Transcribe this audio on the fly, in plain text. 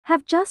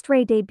have just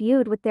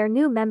re-debuted with their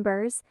new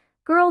members.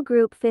 Girl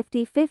group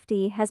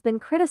 50/50 has been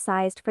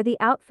criticized for the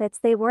outfits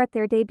they wore at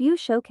their debut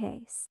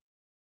showcase.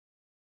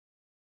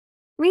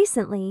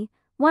 Recently,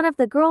 one of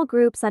the girl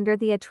groups under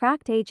the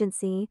Attract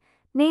agency,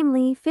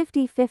 namely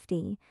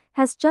 50/50,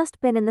 has just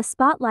been in the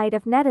spotlight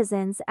of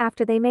netizens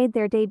after they made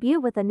their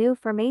debut with a new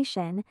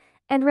formation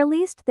and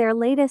released their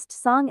latest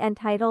song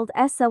entitled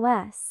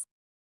SOS.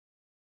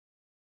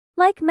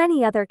 Like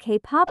many other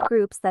K-pop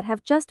groups that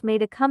have just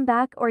made a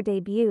comeback or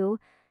debut,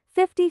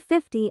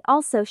 50/50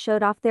 also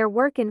showed off their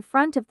work in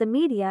front of the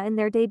media in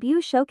their debut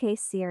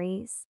showcase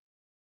series.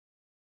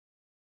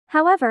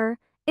 However,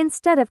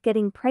 instead of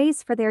getting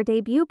praise for their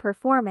debut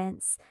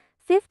performance,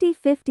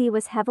 50/50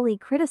 was heavily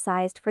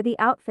criticized for the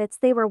outfits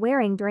they were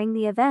wearing during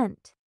the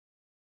event.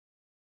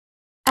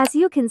 As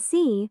you can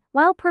see,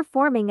 while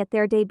performing at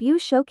their debut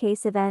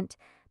showcase event,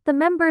 the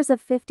members of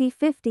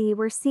 50/50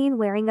 were seen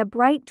wearing a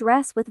bright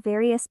dress with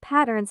various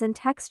patterns and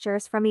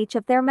textures from each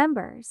of their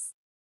members.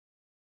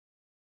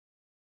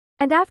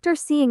 And after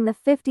seeing the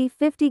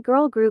 50/50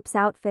 girl group's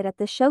outfit at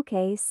the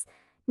showcase,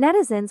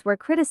 netizens were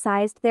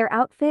criticized their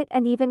outfit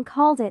and even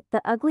called it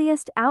the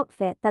ugliest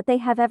outfit that they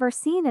have ever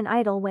seen an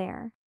idol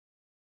wear.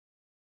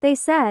 They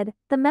said,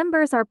 "The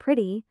members are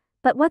pretty,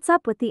 but what's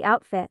up with the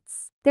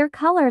outfits? Their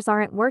colors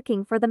aren't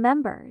working for the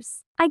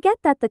members. I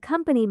get that the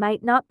company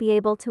might not be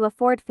able to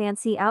afford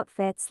fancy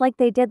outfits like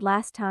they did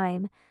last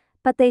time,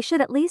 but they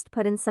should at least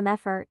put in some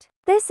effort.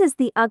 This is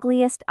the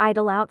ugliest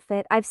idol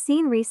outfit I've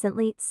seen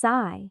recently,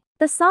 sigh.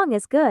 The song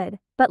is good,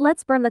 but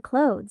let's burn the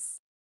clothes."